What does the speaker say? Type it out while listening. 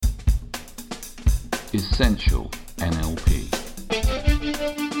Essential NLP.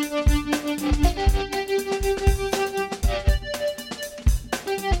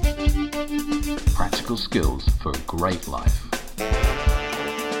 Practical skills for a great life.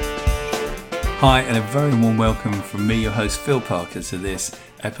 Hi, and a very warm welcome from me, your host Phil Parker, to this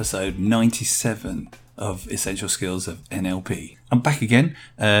episode 97 of Essential Skills of NLP. I'm back again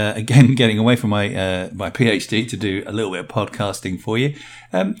getting away from my PhD to do a little bit of podcasting for you.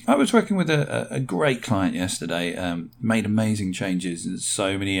 I was working with a great client yesterday, made amazing changes in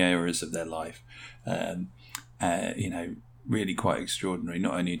so many areas of their life. Really quite extraordinary.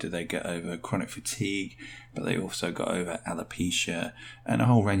 Not only did they get over chronic fatigue, but they also got over alopecia and a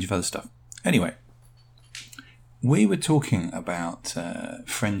whole range of other stuff. Anyway, we were talking about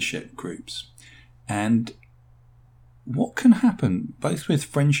friendship groups and what can happen both with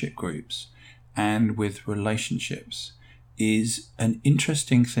friendship groups and with relationships is an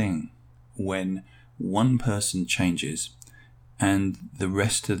interesting thing when one person changes and the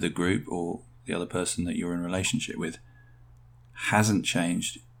rest of the group or the other person that you're in a relationship with hasn't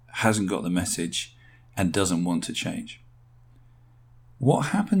changed, hasn't got the message, and doesn't want to change. What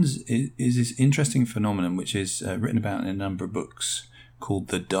happens is this interesting phenomenon which is written about in a number of books called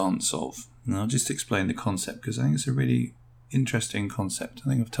the dance of. And I'll just explain the concept because I think it's a really interesting concept. I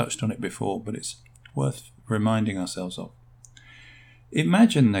think I've touched on it before, but it's worth reminding ourselves of.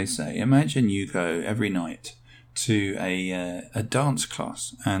 Imagine you go every night to a dance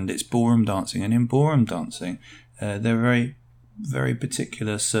class and it's ballroom dancing. And in ballroom dancing, there are very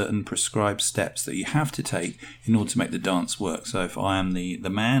particular certain prescribed steps that you have to take in order to make the dance work. So if I am the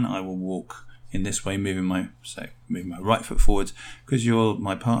man, I will walk in this way, moving my right foot forwards. Because you're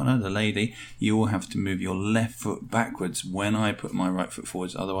my partner, the lady, you will have to move your left foot backwards when I put my right foot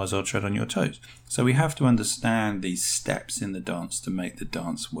forwards, otherwise I'll tread on your toes. So we have to understand these steps in the dance to make the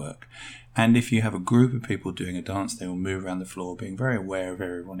dance work. And if you have a group of people doing a dance, they will move around the floor being very aware of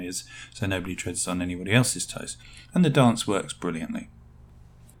where everyone is so nobody treads on anybody else's toes. And the dance works brilliantly.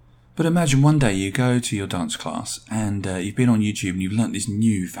 But imagine one day you go to your dance class and you've been on YouTube and you've learnt this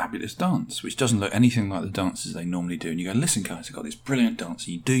new fabulous dance, which doesn't look anything like the dances they normally do. And you go, listen guys, I've got this brilliant dance.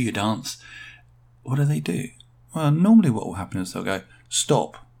 And you do your dance. What do? Well, normally what will happen is they'll go,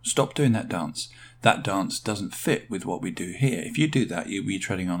 stop doing that dance. That dance doesn't fit with what we do here. If you do that, you'll be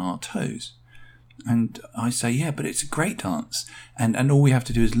treading on our toes. And I say, yeah, but it's a great dance. And all we have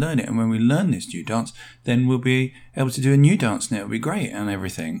to do is learn it. And when we learn this new dance, then we'll be able to do a new dance and it'll be great and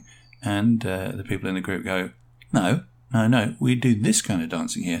everything. And the people in the group go, no, we do this kind of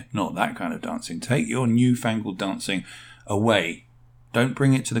dancing here, not that kind of dancing. Take your newfangled dancing away. Don't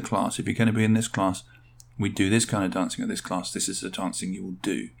bring it to the class. If you're going to be in this class, we do this kind of dancing at this class. This is the dancing you will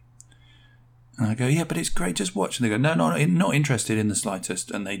do. And I go, yeah, but it's great, just watch. And they go, no, not interested in the slightest.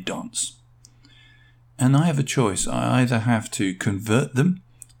 And they dance. And I have a choice. I either have to convert them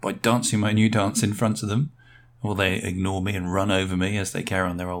by dancing my new dance in front of them, or they ignore me and run over me as they carry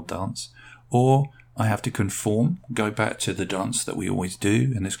on their old dance, or I have to conform, go back to the dance that we always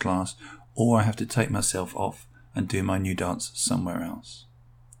do in this class, or I have to take myself off and do my new dance somewhere else.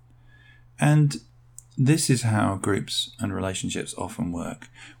 And this is how groups and relationships often work.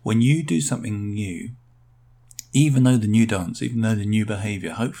 When you do something new, even though the new dance, even though the new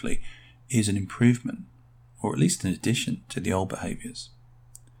behaviour, hopefully, is an improvement, or at least an addition to the old behaviours,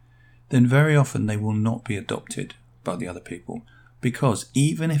 then very often they will not be adopted by the other people, because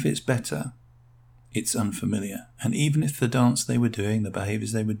even if it's better, it's unfamiliar. And even if the dance they were doing, the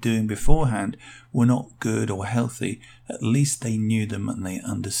behaviours they were doing beforehand were not good or healthy, at least they knew them and they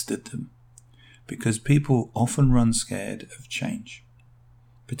understood them. Because people often run scared of change,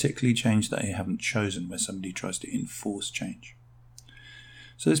 particularly change that they haven't chosen, where somebody tries to enforce change.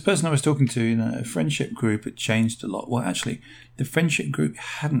 So this person I was talking to in a friendship group had changed a lot. Well, actually, the friendship group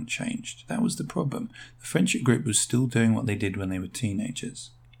hadn't changed. That was the problem. The friendship group was still doing what they did when they were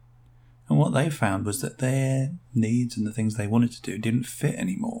teenagers. And what they found was that their needs and the things they wanted to do didn't fit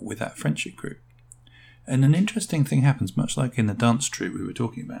anymore with that friendship group. And an interesting thing happens, much like in the dance troupe we were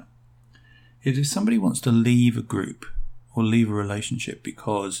talking about. If somebody wants to leave a group or leave a relationship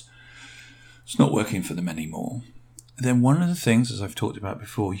because it's not working for them anymore, then one of the things, as I've talked about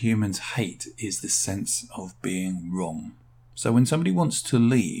before, humans hate is this sense of being wrong. So when somebody wants to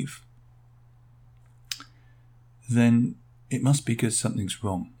leave, then it must be because something's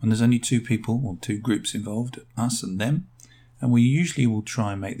wrong. And there's only two people or two groups involved, us and them, and we usually will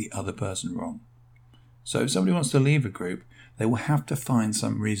try and make the other person wrong. So if somebody wants to leave a group, they will have to find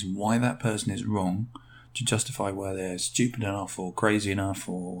some reason why that person is wrong to justify why they're stupid enough or crazy enough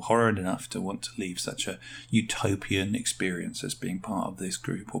or horrid enough to want to leave such a utopian experience as being part of this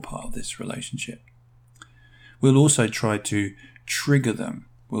group or part of this relationship. We'll also try to trigger them.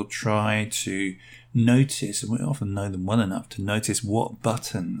 We'll try to notice, and we often know them well enough to notice what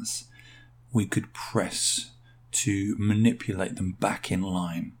buttons we could press to manipulate them back in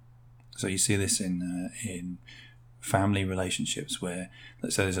line. So you see this in family relationships where,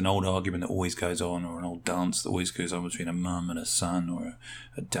 let's say there's an old argument that always goes on, or an old dance that always goes on between a mum and a son, or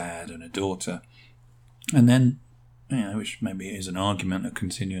a dad and a daughter. And then, which maybe is an argument, a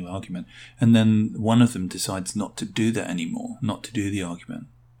continual argument. And then one of them decides not to do that anymore, not to do the argument.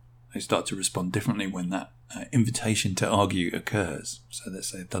 They start to respond differently when that invitation to argue occurs. So let's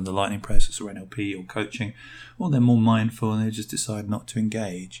say they've done the lightning process or NLP or coaching, or they're more mindful and they just decide not to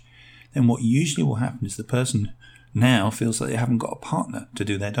engage. Then what usually will happen is the person now feels like they haven't got a partner to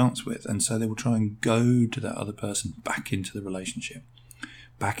do their dance with, and so they will try and go to that other person back into the relationship,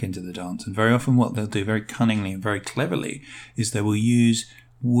 back into the dance. And very often what they'll do very cunningly and very cleverly is they will use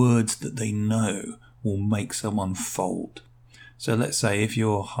words that they know will make someone fold. So let's say if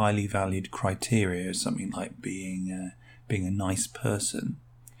your highly valued criteria is something like being a nice person,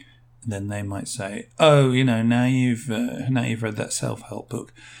 then they might say, "Oh, now you've read that self-help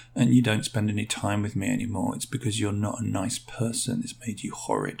book, and you don't spend any time with me anymore. It's because you're not a nice person. It's made you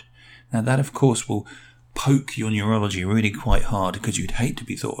horrid." Now that, of course, will poke your neurology really quite hard, because you'd hate to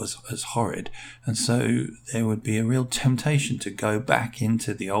be thought as horrid, and so there would be a real temptation to go back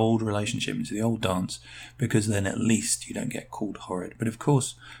into the old relationship, into the old dance, because then at least you don't get called horrid. But of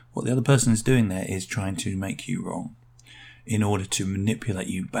course, what the other person is doing there is trying to make you wrong in order to manipulate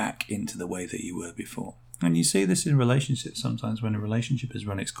you back into the way that you were before. And you see this in relationships sometimes. When a relationship has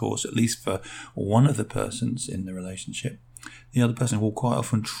run its course, at least for one of the persons in the relationship, the other person will quite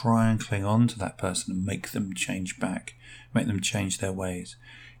often try and cling on to that person and make them change back, make them change their ways.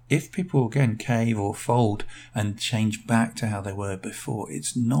 If people, again, cave or fold and change back to how they were before,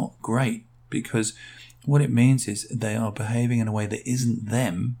 it's not great, because what it means is they are behaving in a way that isn't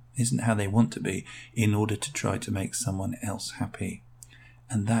them, isn't how they want to be, in order to try to make someone else happy.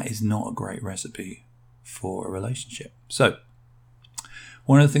 And that is not a great recipe for a relationship. So,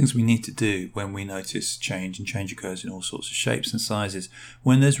 one of the things we need to do when we notice change, and change occurs in all sorts of shapes and sizes,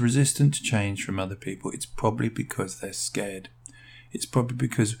 when there's resistance to change from other people, it's probably because they're scared. It's probably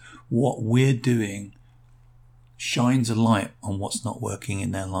because what we're doing shines a light on what's not working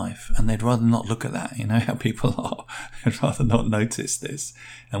in their life, and they'd rather not look at that. You know how people are. They'd rather not notice this.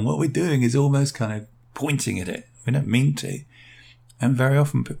 And what we're doing is almost kind of pointing at it. We don't mean to. And very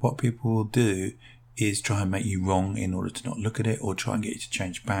often what people will do is try and make you wrong in order to not look at it, or try and get you to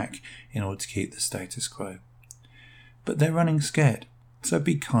change back in order to keep the status quo. But they're running scared. So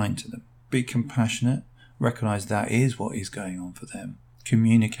be kind to them. Be compassionate. Recognize that is what is going on for them.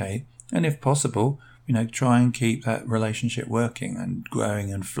 Communicate. And if possible, try and keep that relationship working and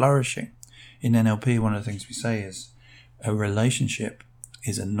growing and flourishing. In NLP, one of the things we say is a relationship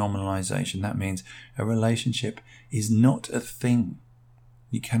is a nominalization. That means a relationship is not a thing.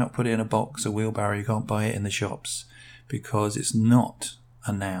 You cannot put it in a box, a wheelbarrow. You can't buy it in the shops, because it's not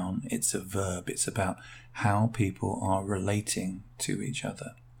a noun. It's a verb. It's about how people are relating to each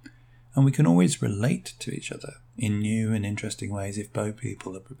other. And we can always relate to each other in new and interesting ways if both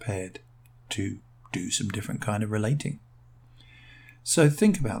people are prepared to do some different kind of relating. So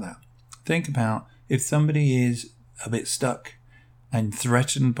think about that. Think about if somebody is a bit stuck and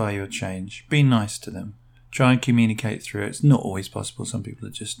threatened by your change, be nice to them. Try and communicate through it. It's not always possible. Some people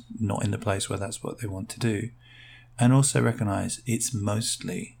are just not in the place where that's what they want to do. And also recognize it's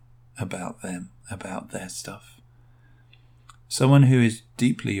mostly about them, about their stuff. Someone who is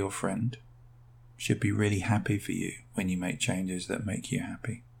deeply your friend should be really happy for you when you make changes that make you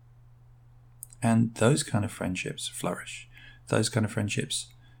happy. And those kind of friendships flourish. Those kind of friendships,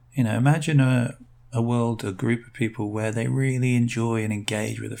 imagine a world, a group of people where they really enjoy and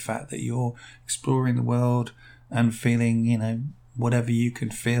engage with the fact that you're exploring the world and feeling, whatever you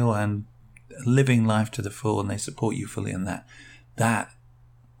can feel and living life to the full, and they support you fully in that. That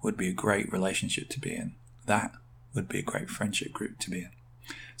would be a great relationship to be in. That would be a great friendship group to be in.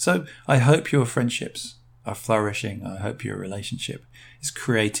 So I hope your friendships are flourishing. I hope your relationship is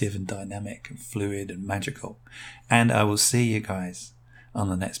creative and dynamic and fluid and magical. And I will see you guys on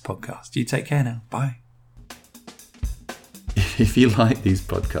the next podcast. You take care now. Bye. If you like these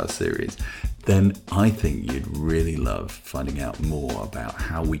podcast series, then I think you'd really love finding out more about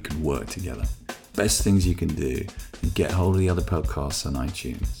how we can work together. Best things you can do: get hold of the other podcasts on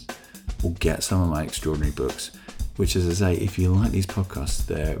iTunes, or get some of my extraordinary books, which, as I say, if you like these podcasts,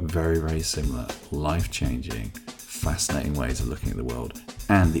 they're very, very similar, life-changing, fascinating ways of looking at the world.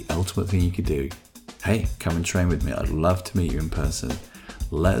 And the ultimate thing you could do, hey, come and train with me. I'd love to meet you in person.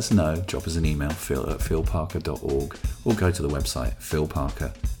 let us know. Drop us an email, phil@philparker.org, or go to the website,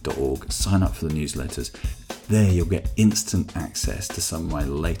 philparker.org. Sign up for the newsletters. There you'll get instant access to some of my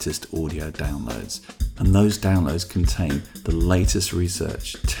latest audio downloads. And those downloads contain the latest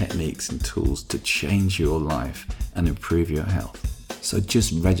research, techniques and tools to change your life and improve your health. So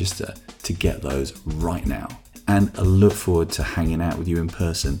just register to get those right now. And I look forward to hanging out with you in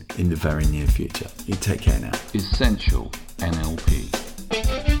person in the very near future. You take care now. Essential NLP.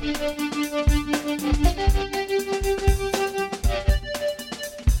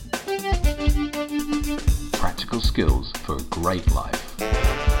 Practical skills for a great life.